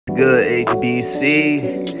good,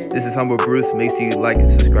 HBC? This is Humble Bruce. Make sure you like and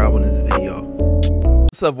subscribe on this video.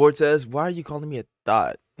 What's up, Vortex? Why are you calling me a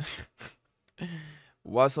thought?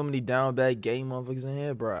 Why so many down bad gay motherfuckers in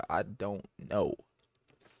here, bro? I don't know.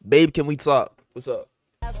 Babe, can we talk? What's up?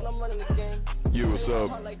 You, what's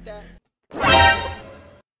up?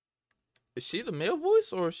 Is she the male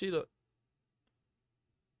voice or is she the...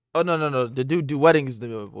 Oh, no. The dude do weddings is the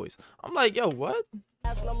male voice. I'm like, yo, what?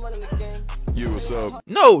 You, what's up?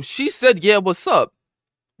 No, she said, yeah, what's up?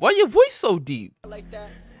 Why your voice so deep? You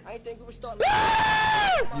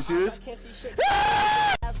serious?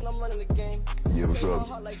 Yeah, what's up?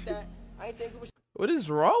 What is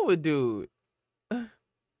wrong with dude?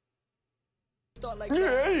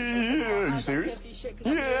 Yeah. You serious?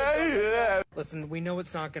 Yeah. Listen, we know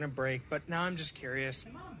it's not gonna break, but now I'm just curious.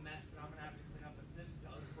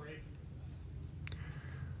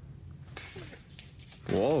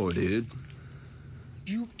 Whoa, dude.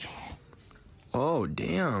 You can't. Oh,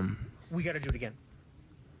 damn. We gotta do it again.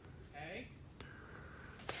 Hey?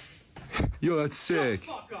 Yo, that's sick.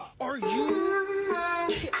 Fuck up. Are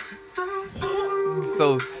you?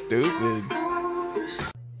 So stupid.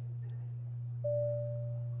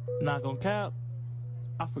 Not gonna cap.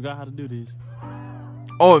 I forgot how to do this.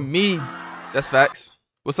 Oh, me. That's facts.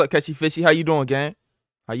 What's up, Catchy Fishy? How you doing, gang?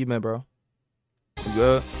 How you been, bro? You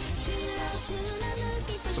good?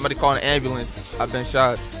 Somebody call an ambulance. I've been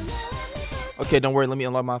shot. Okay, don't worry. Let me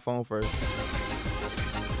unlock my phone first.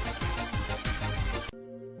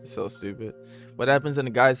 It's so stupid. What happens in a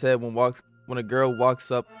guy's head when a girl walks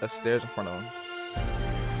up the stairs in front of him?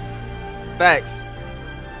 Facts.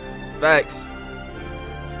 Facts.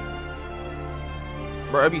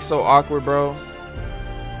 Bro, it'd be so awkward, bro.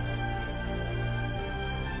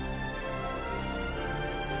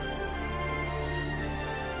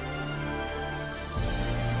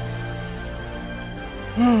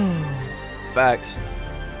 Facts.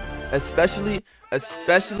 Especially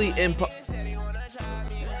in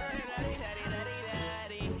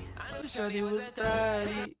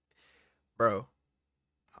bro.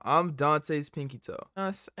 I'm Dante's pinky toe.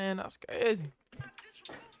 And that's crazy.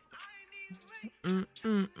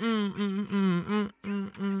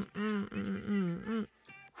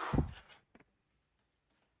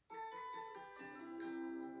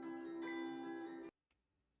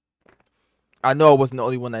 I know I wasn't the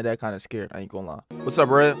only one that kind of scared. I ain't gonna lie. What's up,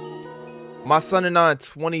 Red? My son and I in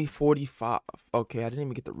 2045. Okay, I didn't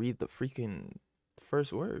even get to read the freaking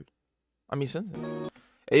first word. I mean sentence.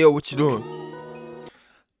 Hey, yo, what you doing?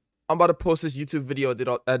 I'm about to post this YouTube video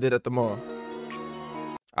I did at the mall.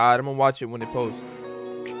 Alright, I'm gonna watch it when it posts.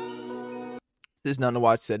 There's nothing to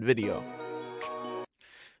watch said video.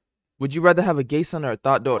 Would you rather have a gay son or a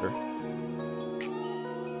thought daughter?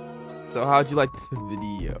 So how'd you like the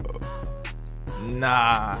video?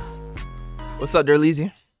 Nah. What's up,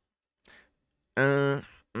 Derleezy? The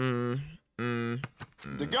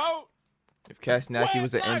GOAT! If Cash Snatchy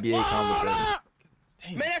was an NBA commentator.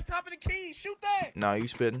 Man, that's top of the key. Shoot that. Nah, you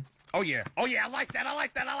spitting. Oh yeah, I like that.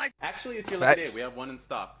 Actually, it's your lucky day. Facts. We have one in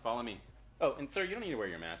stock. Follow me. Oh, and sir, you don't need to wear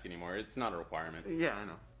your mask anymore. It's not a requirement. Yeah, I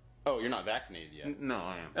know. Oh, you're not vaccinated yet? No,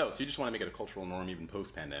 I am. Oh, so you just want to make it a cultural norm even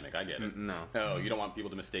post-pandemic. I get it. No. Oh, you don't want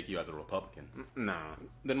people to mistake you as a Republican. No.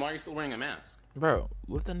 Then why are you still wearing a mask? Bro,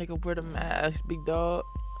 let the nigga wear the mask, big dog.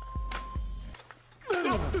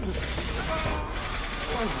 Everyone,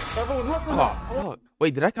 listen Oh, fuck.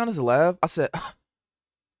 Wait, did I count as a laugh? I said...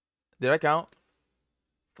 Did I count?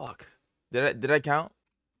 Fuck. Did I count?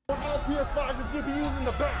 Oh,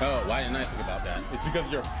 why didn't I think about that? It's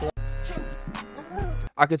because you're...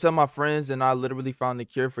 I could tell my friends and I literally found the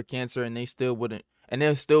cure for cancer and they still wouldn't. And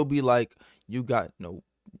they'll still be like, you ain't got no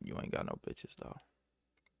bitches, though.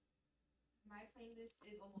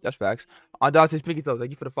 That's facts. On Dante's Pinky Toe, thank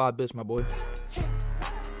you for the 5 bits, my boy.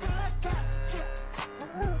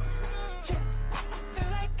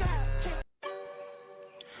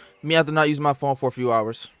 Me after not using my phone for a few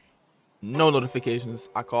hours. No notifications.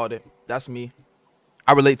 I called it. That's me.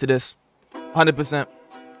 I relate to this. 100%.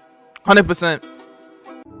 100%.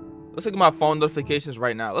 Let's look at my phone notifications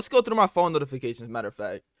right now. Let's go through my phone notifications, matter of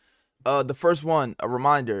fact. The first one, a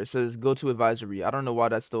reminder. It says go to advisory. I don't know why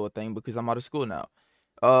that's still a thing because I'm out of school now.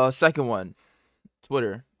 Second one,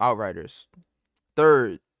 Twitter, Outriders.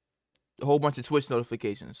 Third, a whole bunch of Twitch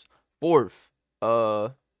notifications. Fourth,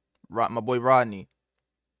 my boy Rodney.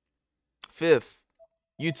 Fifth,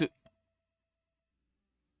 YouTube.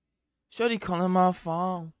 Shorty calling my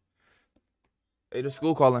phone. Hey, the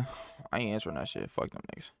school calling. I ain't answering that shit. Fuck them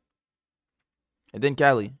niggas. And then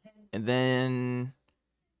Callie. And then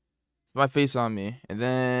my face on me. And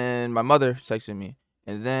then my mother texted me.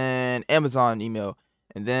 And then Amazon email.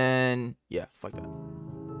 And then, yeah, fuck that.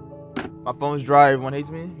 My phone's dry. Everyone hates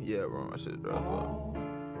me. Yeah, bro, my shit's dry.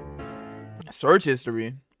 Fuck. Search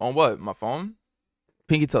history on what? My phone?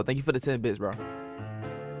 Pinky toe. Thank you for the 10 bits, bro.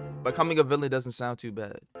 Becoming a villain doesn't sound too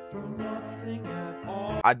bad.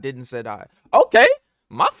 I didn't say that. Okay,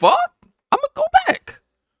 my fault. I'm gonna go back.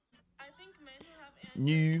 I think men who have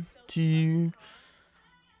New Android to you.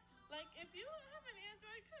 like if you have an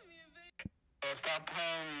Android, come here,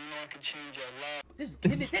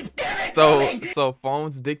 babe. So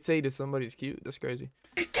phones dictate if somebody's cute. That's crazy.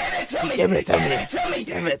 Give it to me. Give it to me.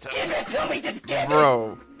 Give it to me.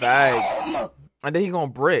 Bro, bag. And then he gonna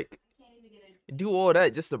brick. Do all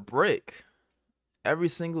that just to brick. Every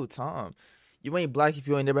single time. You ain't black if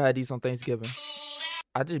you ain't never had these on Thanksgiving.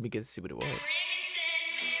 I didn't even get to see what it was.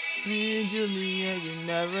 Me and Julia, you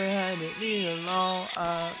never had it me alone.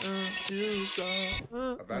 I've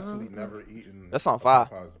actually never eaten That's on fire.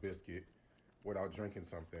 Popeye's biscuit without drinking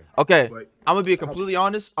something. Okay, But I'm gonna be completely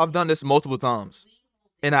honest. I've done this multiple times,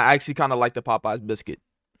 and I actually kind of like the Popeye's biscuit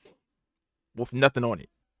with nothing on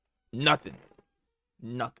it. Nothing.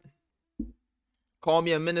 Call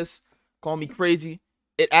me a menace. Call me crazy.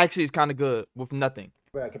 It actually is kind of good with nothing.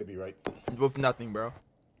 Bad could it be, right? With nothing, bro.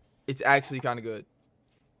 It's actually kind of good.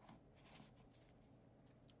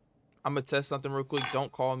 I'm gonna test something real quick.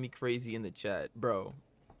 Don't call me crazy in the chat, bro.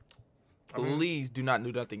 Please do not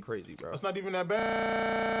do nothing crazy, bro. It's not even that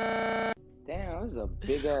bad. Damn, that was a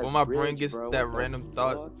big ass. When my brain bridge, gets bro. that What the random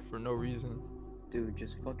thought fuck? for no reason. Dude,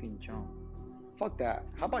 just fucking jump. Fuck that.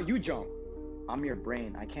 How about you jump? I'm your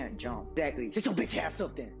brain. I can't jump. Exactly. Shut your bitch ass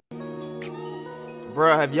up then.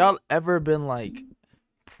 Bro, have y'all ever been like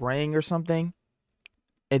praying or something,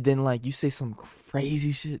 and then like you say some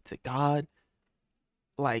crazy shit to God?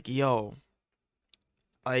 Like yo,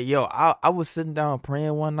 I was sitting down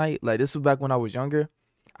praying one night. Like this was back when I was younger.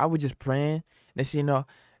 I was just praying, and you know,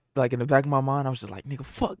 like in the back of my mind, I was just like, nigga,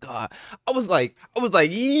 fuck God. I was like,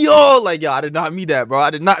 yo, I did not mean that, bro.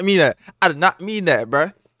 I did not mean that,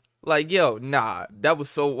 bro. Like, yo, nah, that was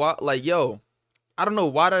so wild. Like, yo, I don't know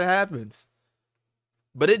why that happens.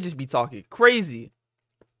 But it just be talking crazy.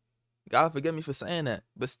 God forgive me for saying that.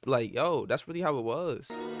 But like, yo, that's really how it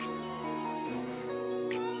was.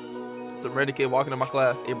 Some random kid walking in my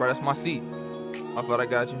class. Hey, bro, that's my seat. I thought I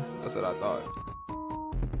got you. That's what I thought.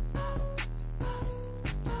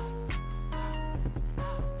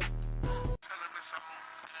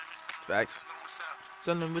 Facts.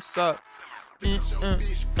 Tell them what's up. WWE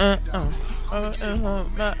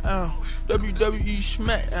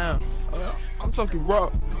SmackDown. I'm talking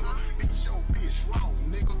Raw.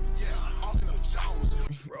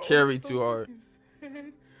 Carry too hard.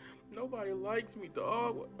 Nobody likes me,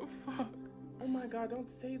 dog. What the fuck? Oh my God, don't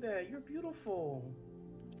say that. You're beautiful.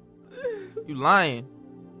 You lying.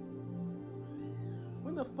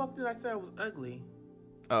 When the fuck did I say I was ugly?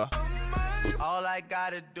 All I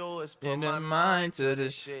gotta do is put In my the mind to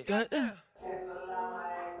this shit.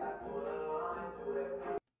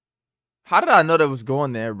 How did I know that was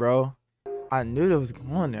going there, bro? I knew that was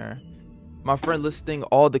going there. My friend listing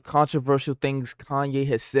all the controversial things Kanye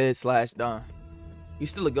has said / done. He's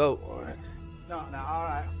still a GOAT. No, all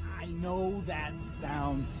right. I know that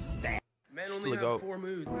sounds bad. Men Still only a goat. have 4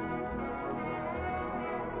 moves.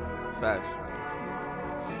 Facts.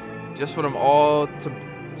 Just for them all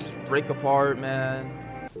to just break apart,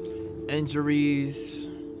 man. Injuries.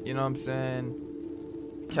 You know what I'm saying?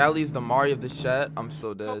 Callie's the Mario of the chat. I'm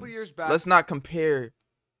so dead. Couple years back. Let's not compare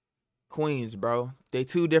queens, bro. They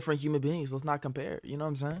two different human beings. Let's not compare. You know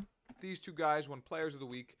what I'm saying? These two guys won Players of the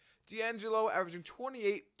Week. D'Angelo averaging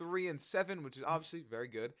 28, 3, and 7, which is obviously very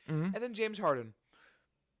good. Mhm. And then James Harden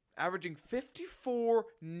averaging 54,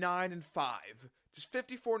 9, and 5. Just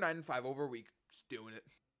 54, 9, and 5 over a week. Just doing it.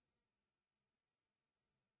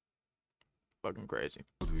 Fucking crazy.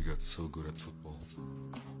 We got so good at football.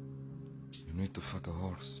 You need to fuck a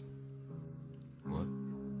horse. What?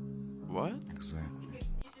 What? Exactly.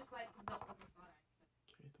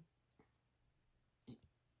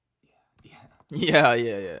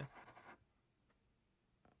 Yeah.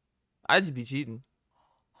 I just be cheating.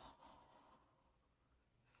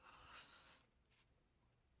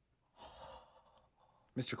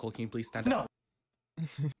 Mr. Cole, can you please stand up?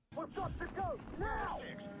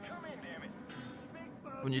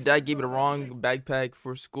 When your dad gave you the wrong backpack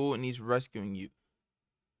for school and he's rescuing you.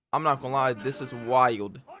 I'm not gonna lie, this is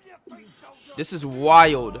wild. This is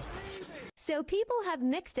wild. So people have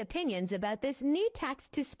mixed opinions about this new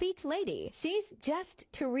text-to-speech lady. She's just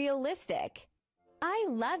too realistic. I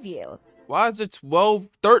love you. Why is it 12,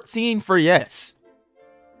 13 for yes?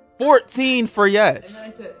 14 for And then I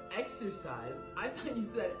yes. said exercise. I thought you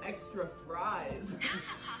said extra fries.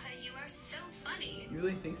 You are so funny. You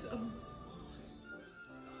really think so?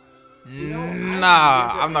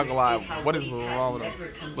 Nah, I'm not gonna lie. What is wrong with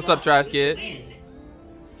him? What's up, trash kid?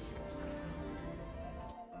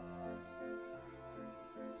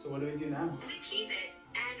 So what do we do now? We keep it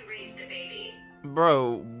and raise the baby.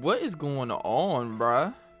 Bro, what is going on,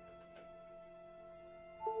 bruh?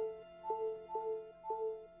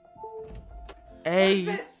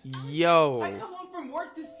 Hey, yo. I come home from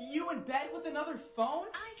work to see you in bed with another phone?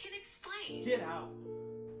 I can explain. Get out.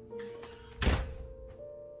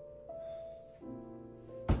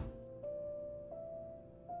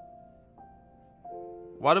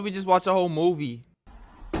 Why did we just watch a whole movie?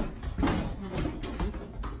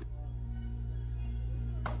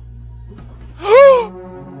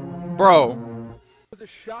 Bro. It was a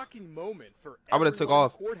shocking moment for I would have took everyone in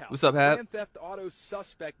off. the courthouse. What's up, Hap? Grand Theft Auto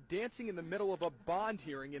suspect dancing in the middle of a bond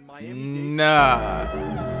hearing in Miami. Nah.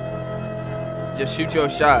 Just shoot your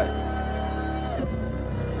shot.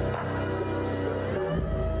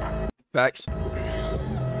 Facts.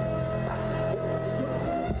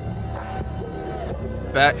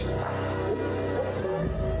 Facts.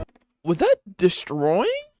 Was that destroying?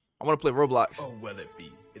 I want to play Roblox. Oh, well it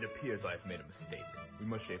be. It appears I have made a mistake. We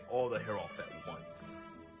must shave all the hair off at once.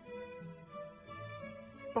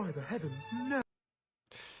 By the heavens, no!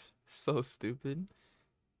 So stupid.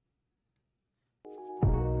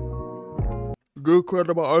 Good credit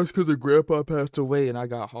to my eyes because the grandpa passed away and I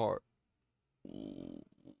got hard.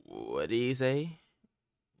 What did he say?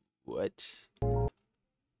 What?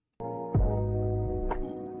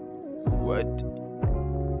 What?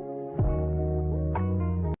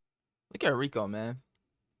 Look at Rico, man.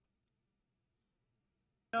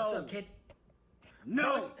 What's up, kid?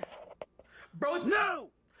 No! Bro's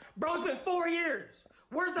no! Bro's been 4 years!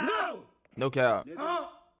 Where's the house? No cap. Huh?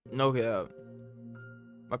 No cap.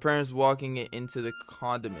 My parents walking it into the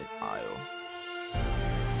condiment aisle.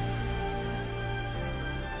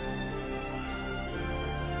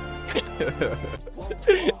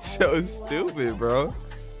 So stupid, bro.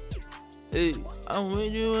 Hey, I'm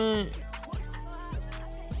with you in.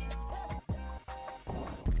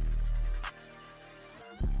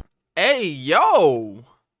 Hey, yo.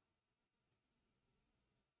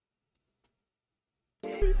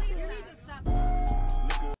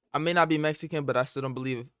 I may not be Mexican, but I still don't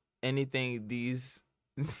believe anything these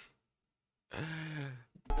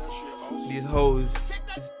these hoes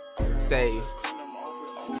say.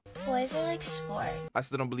 Boys are like sport. I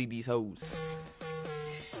still don't believe these hoes.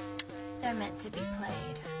 They're meant to be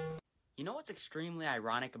played. You know what's extremely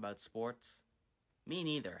ironic about sports? Me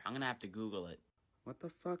neither. I'm gonna have to Google it. What the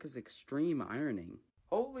fuck is extreme ironing?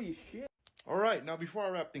 Holy shit. All right, now before I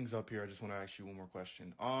wrap things up here, I just want to ask you one more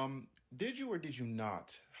question. Did you or did you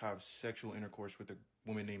not have sexual intercourse with a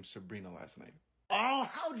woman named Sabrina last night? Oh,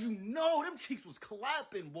 how'd you know? Them cheeks was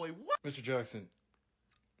clapping, boy. What? Mr. Jackson,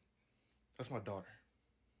 that's my daughter.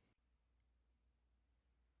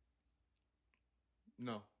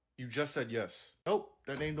 No, you just said yes. Nope,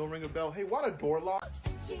 that name don't ring a bell. Hey, why the door lock?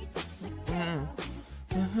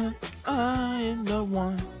 I am the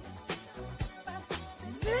one.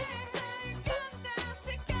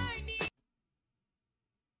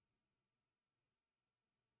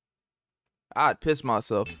 I'd piss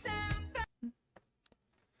myself.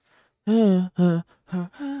 Bruh,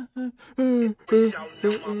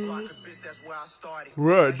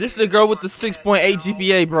 this is the girl with the 6.8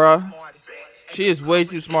 GPA, bruh. She is way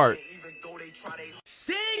too smart.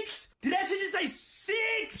 6? Did that shit just say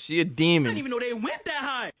 6? She a I demon. didn't even know they went that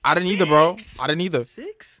high. I didn't either, bro. I didn't either.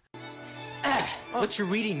 6? What you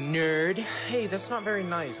reading, nerd? Hey, that's not very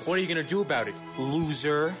nice. What are you gonna do about it,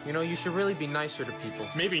 loser? You know, you should really be nicer to people.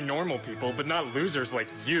 Maybe normal people, but not losers like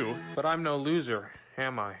you. But I'm no loser,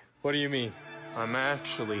 am I? What do you mean? I'm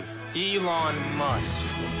actually Elon Musk.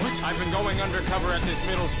 What? I've been going undercover at this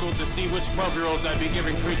middle school to see which 12-year-olds I'd be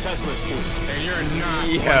giving free Teslas to. And you're not.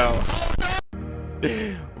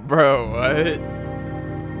 Yo. Bro, what?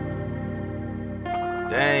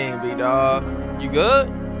 Dang, big dog. You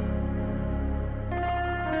good?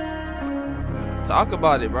 Talk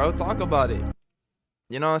about it, bro. Talk about it.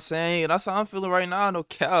 You know what I'm saying? That's how I'm feeling right now. No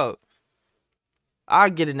cap. I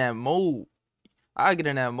get in that mood.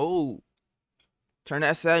 Turn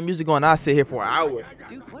that sad music on. I sit here for an hour.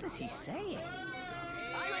 Dude, what is he saying?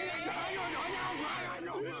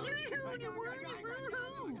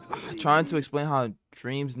 Trying to explain how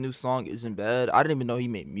Dream's new song isn't bad. I didn't even know he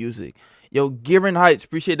made music. Yo, Given Heights,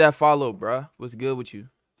 appreciate that follow, bruh. What's good with you?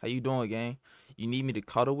 How you doing, gang? You need me to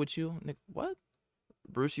cuddle with you? Nigga, what?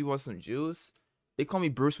 Bruce, you want some juice? They call me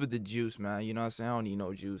Bruce with the juice, man. You know what I'm saying? I don't need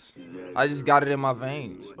no juice. I just got it in my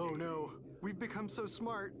veins. Oh no, we've become so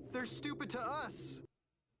smart. They're stupid to us.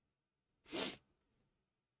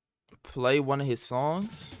 Play one of his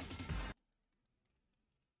songs.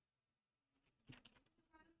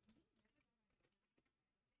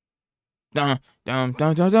 Dun dun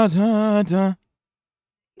dun dun dun dun dun.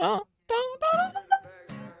 No,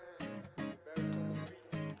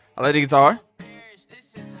 I like the guitar.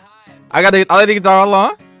 I like the guitar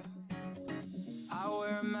along. I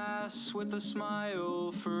wear a mask with a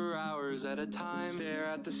smile for hours at a time. Stare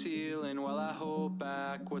at the ceiling while I hold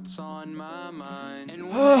back what's on my mind. And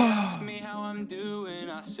when they ask me how I'm doing,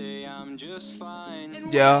 I say I'm just fine. And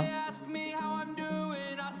when they ask me how I'm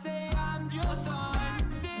doing, I say I'm just fine.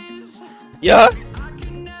 Yeah. I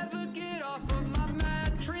can never get off of my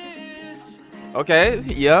mattress. Okay.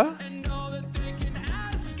 Yeah. And all that they can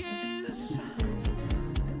ask is,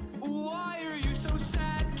 why are you so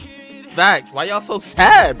sad, kid? Facts. Why y'all so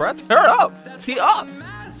sad, bro? Turn up. Tee up.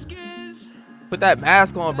 Put that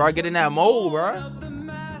mask on, bro. Get in that mold, bro.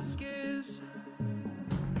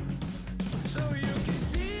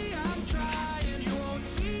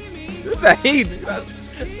 This is that heat.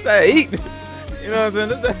 This is that heat. You know what I'm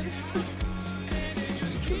saying?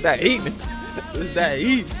 This is that heat. This is that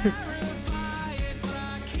heat.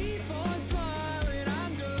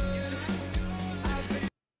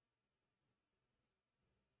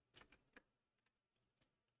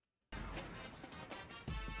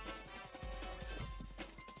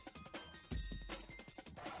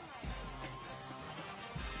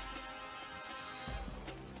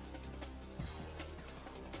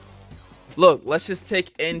 Look, let's just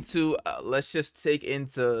take into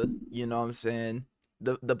you know what I'm saying,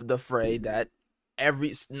 the fray that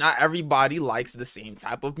not everybody likes the same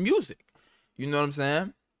type of music. You know what I'm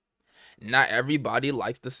saying? Not everybody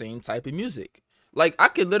likes the same type of music. Like, I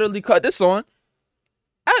could literally cut this on.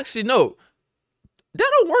 Actually, no. That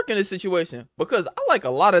don't work in this situation because I like a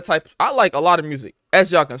lot of music.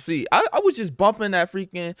 As y'all can see, I was just bumping that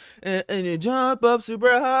freaking and you jump up super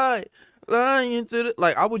high. Flying into the,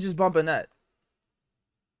 like, I was just bumping that.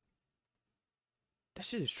 That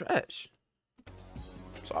shit is trash.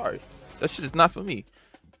 Sorry. That shit is not for me.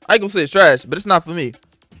 I ain't gonna say it's trash, but it's not for me.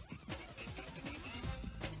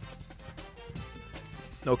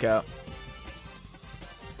 No cap.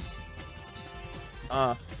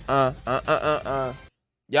 Y'all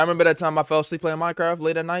remember that time I fell asleep playing Minecraft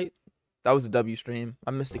late at night? That was a W stream.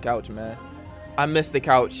 I missed the couch, man. I missed the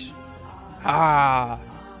couch.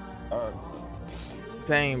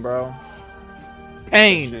 Pain, bro.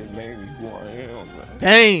 Pain. Shit made me who I am, man.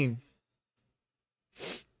 Pain.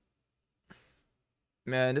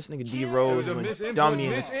 Man, this nigga D Rose went dummy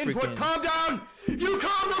and freaking. Calm down. You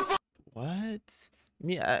calm the fuck. What?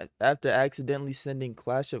 Me after accidentally sending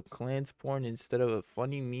Clash of Clans porn instead of a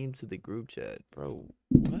funny meme to the group chat, bro.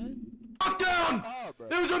 What? Calm down.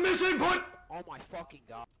 There was a misinput. Oh my fucking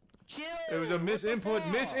god. Chill. There was a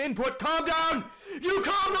misinput. Calm down. You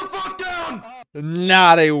calm the fuck down.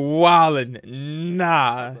 Nah, they wildin'.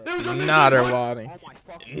 Nah. There was a Nah, they're misinput. wildin'. Oh my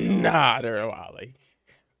fucking Nah, they're wildin'.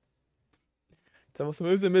 Tell me some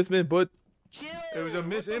misinput. There was a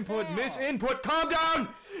misinput. Calm down.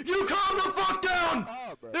 You calm the fuck down.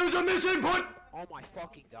 There was a misinput. Oh my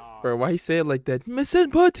fucking god. Bro, why you say it like that?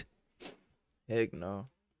 Misinput? Heck no.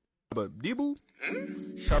 But Deebu?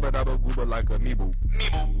 Shabba dabba gooba like a meeble.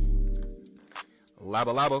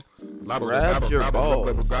 Labba labba. Labba Grab your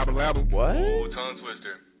balls. Grabba labba. What? Oh, tongue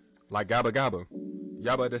twister. Like gabba gabba.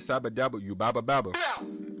 Yabba the sabba dabba, you baba baba.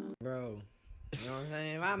 Bro, you know what I'm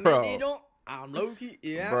saying? If I Bro. made it on, I'm low key.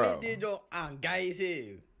 Yeah, Bro. I made it on. I'm gay as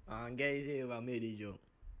hell. I'm gay as hell if I made it on.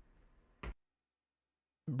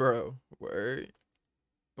 Bro, word.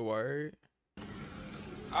 Word.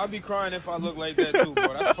 I'll be crying if I look like that too,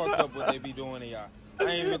 bro. That's fucked up what they be doing to y'all. I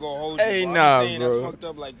ain't even gonna hold you. Hey, bro. nah, I'm saying bro. That's fucked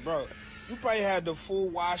up. Like, bro, you probably had the full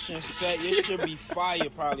washing set. Your shit be fire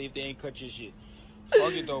probably if they ain't cut your shit.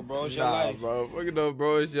 Fuck it though, bro. It's your life. Bro. Fuck it though,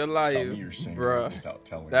 bro. It's your life. Tell me you're single Bro. without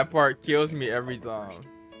telling That me. part kills me every time.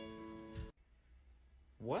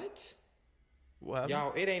 What? What?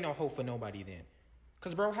 Y'all, it ain't no hope for nobody then.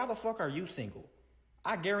 Cause bro, how the fuck are you single?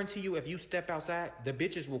 I guarantee you if you step outside, the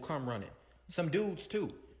bitches will come running. Some dudes too.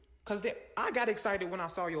 Cause I got excited when I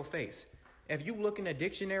saw your face. If you look in the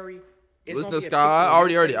dictionary, it's Listen gonna to be a Sky. picture of I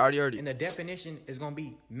already your heard it. face, I already heard it. And the definition is gonna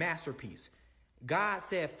be masterpiece. God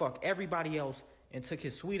said fuck everybody else and took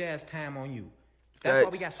his sweet ass time on you. That's why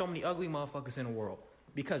we Facts. got so many ugly motherfuckers in the world.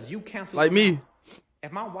 Because you canceled Like them me. out.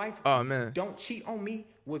 If my wife don't cheat on me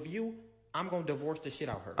with you, I'm gonna divorce the shit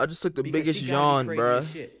out of her. I just took the Because biggest she gotta be yawn, crazy bruh.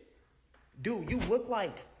 as shit. Dude, you look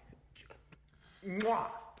like Mwah.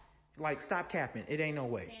 Like, stop capping. It ain't no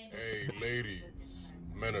way. Hey, ladies.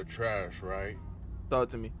 Men are trash, right? Talk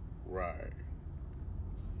to me. Right.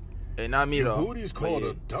 Hey, not me, Your though. booty's called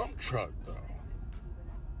a dump truck, though.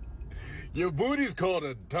 Your booty's called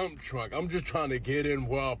a dump truck. I'm just trying to get in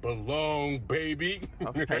where I belong, baby.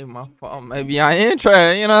 Okay, my fault. Maybe I am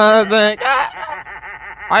trash. You know what I'm saying?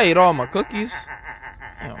 I ate all my cookies.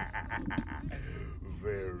 Damn.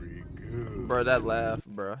 Very good. Bro, that laugh,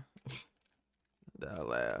 bro. That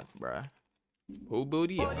laugh, bro. Who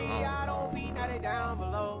booty? No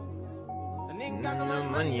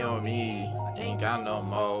money on me. Ain't got no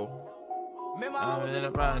more. I'm in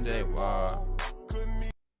a project war.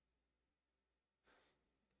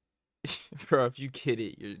 Bro, if you get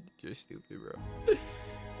it, you're stupid, bro.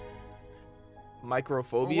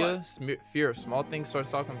 Microphobia, fear of small things starts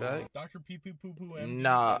talking back. Dr. Pee Pee Poo Poo MD.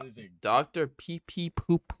 Nah, Dr. Pee Pee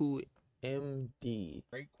Poo Poo MD.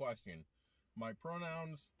 Great question. My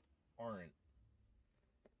pronouns aren't.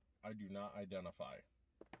 I do not identify.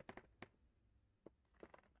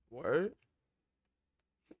 Word?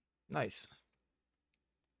 Nice.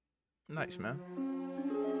 Nice, man.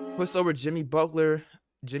 Pushed over Jimmy Butler,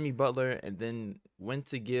 and then went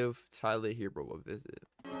to give Tyler Hero a visit.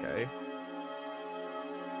 Okay.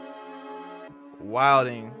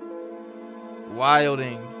 Wilding.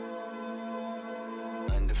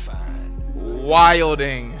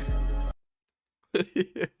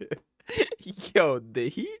 Yo, the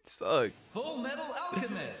heat sucks. Full Metal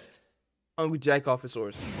Alchemist. Uncle Jack off his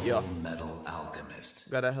horse. Yeah. Full Metal Alchemist.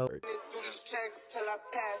 Gotta help.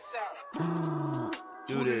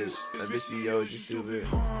 Do this. Let me see yo, just do it.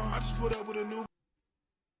 I just put up with a new.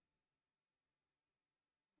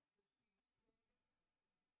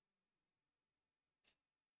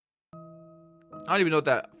 I don't even know what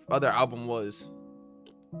that other album was.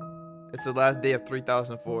 It's the last day of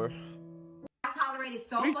 3004. I tolerated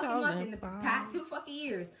so fucking much in the past 2 fucking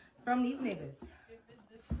years from these niggas.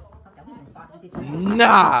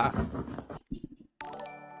 Nah.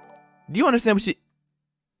 Do you understand what she?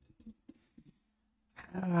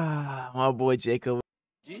 My boy Jacob.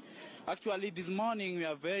 Actually, this morning we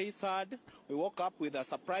are very sad. We woke up with a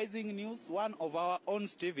surprising news. One of our own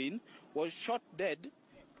Steven was shot dead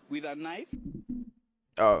with a knife.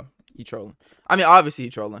 Oh, he trolling. I mean, obviously he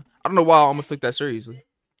trolling. I don't know why I almost took that seriously.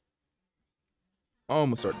 I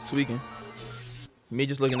almost started tweaking. Me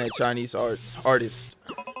just looking at Chinese artists.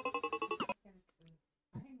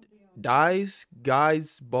 Guys,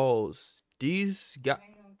 balls. These guys.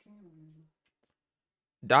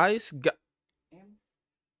 Dice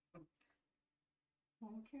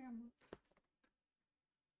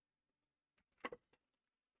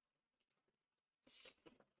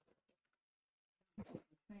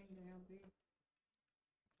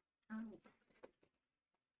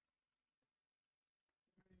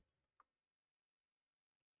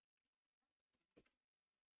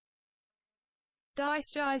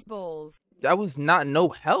balls. That was not no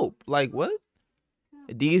help. Like, what?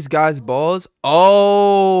 These guys' balls?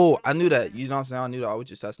 Oh, I knew that. You know what I'm saying? I knew that. I was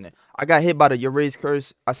just testing it. I got hit by the Erase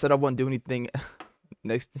curse. I said I wouldn't do anything.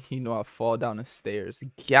 Next thing you know, I fall down the stairs.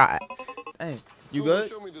 God. Dang. You good?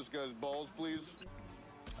 Show me this guy's balls, please.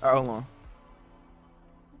 All right, hold on.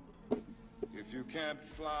 If you can't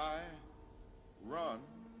fly, run.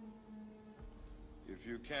 If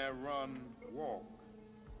you can't run, walk.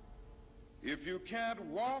 If you can't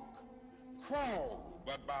walk, crawl.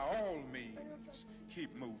 But by all means,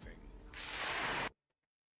 keep moving.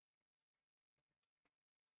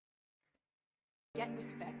 Get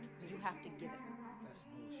respect, you have to give it. That's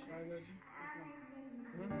bullshit.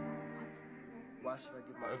 Why should I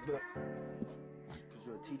give my respect? Because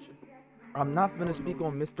you're a teacher. I'm not finna speak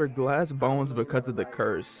on Mr. Glass Bones because of the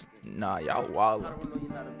curse. Nah, y'all wild. I don't know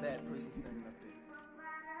you're not a bad person standing up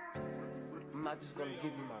there. I'm not just gonna give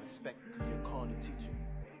you my respect because you're called a teacher.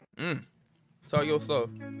 Tell yourself.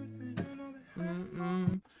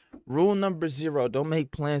 Rule number 0: don't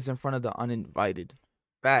make plans in front of the uninvited.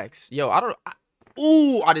 Facts. Yo,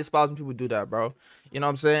 I despise when people do that, bro. You know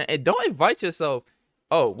what I'm saying? And don't invite yourself.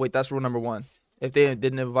 Oh, wait, that's rule number 1. If they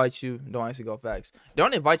didn't invite you, don't actually go. Facts.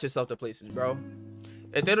 Don't invite yourself to places, bro.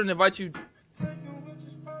 If they don't invite you,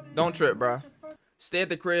 don't trip, bro. Stay at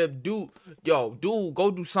the crib. Go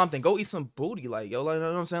do something. Go eat some booty, like, yo, like, you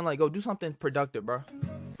know what I'm saying? Like, go do something productive, bro.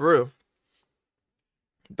 For real.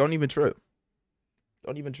 Don't even trip.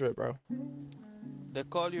 Don't even trip, bro. They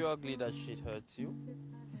call you ugly, that shit hurts you?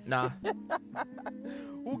 Nah.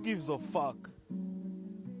 Who gives a fuck?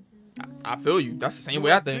 I feel you. That's the same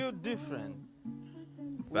way I think. You're different.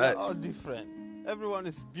 Facts. We're all different. Everyone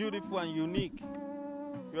is beautiful and unique.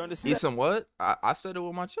 You understand? Eat some what? I said it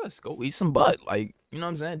with my chest. Go eat some butt. Like, you know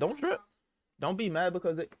what I'm saying? Don't trip. Don't be mad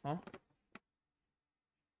because it, huh?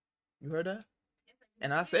 You heard that?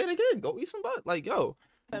 And I say it again. Go eat some butt. Like, yo.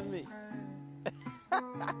 Me.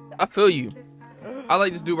 I feel you. I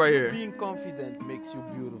like this dude right here. Being confident makes you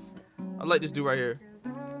beautiful. I like this dude right here.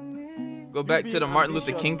 Go back to the Martin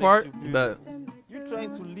Luther King part. But You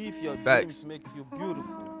trying to live your facts. dreams makes you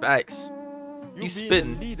beautiful. Facts. You You being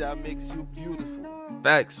spitting. a leader makes you beautiful.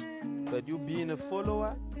 Facts. But you being a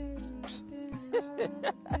follower,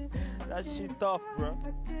 that shit tough, bro.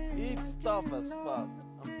 It's tough as fuck.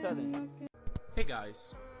 I'm telling you. Hey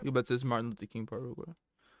guys. You bet this Martin Luther King part real quick.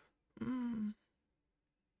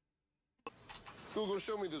 Google,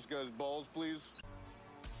 show me this guy's balls, please.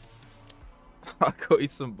 I'll go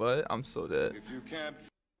eat some butt. I'm so dead. If you can't.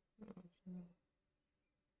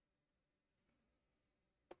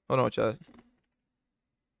 Hold on, chat.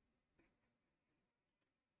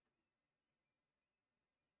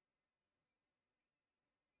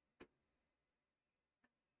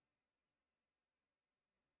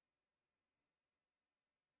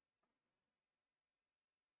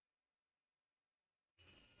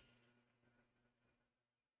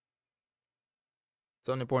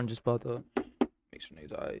 Something important just popped up. Make sure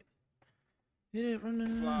niggas alright. Hit it from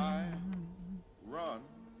the Fly, run.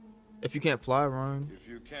 If you can't fly, run. If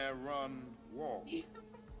you can't run, walk.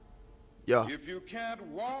 Yeah. If you can't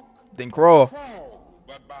walk, Then crawl.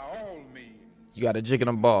 but by all means. You gotta jiggle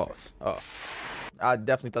them balls. Oh. I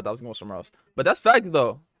definitely thought that was going somewhere else. But that's fact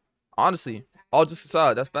though. Honestly. All just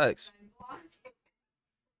aside, that's facts.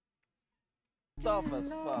 Tough as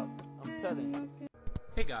fuck. I'm telling you.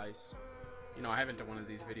 Hey guys. You know, I haven't done one of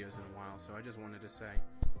these videos in a while, so I just wanted to say,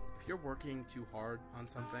 if you're working too hard on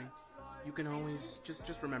something, you can always, just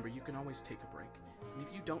remember, you can always take a break. And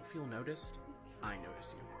if you don't feel noticed, I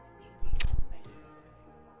notice you.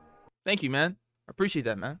 Thank you, man. I appreciate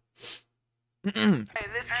that, man.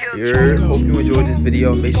 Hope you enjoyed this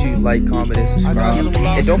video. Make sure you like, comment, and subscribe.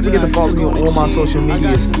 And don't forget to follow me on all my social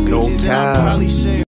medias. No cap.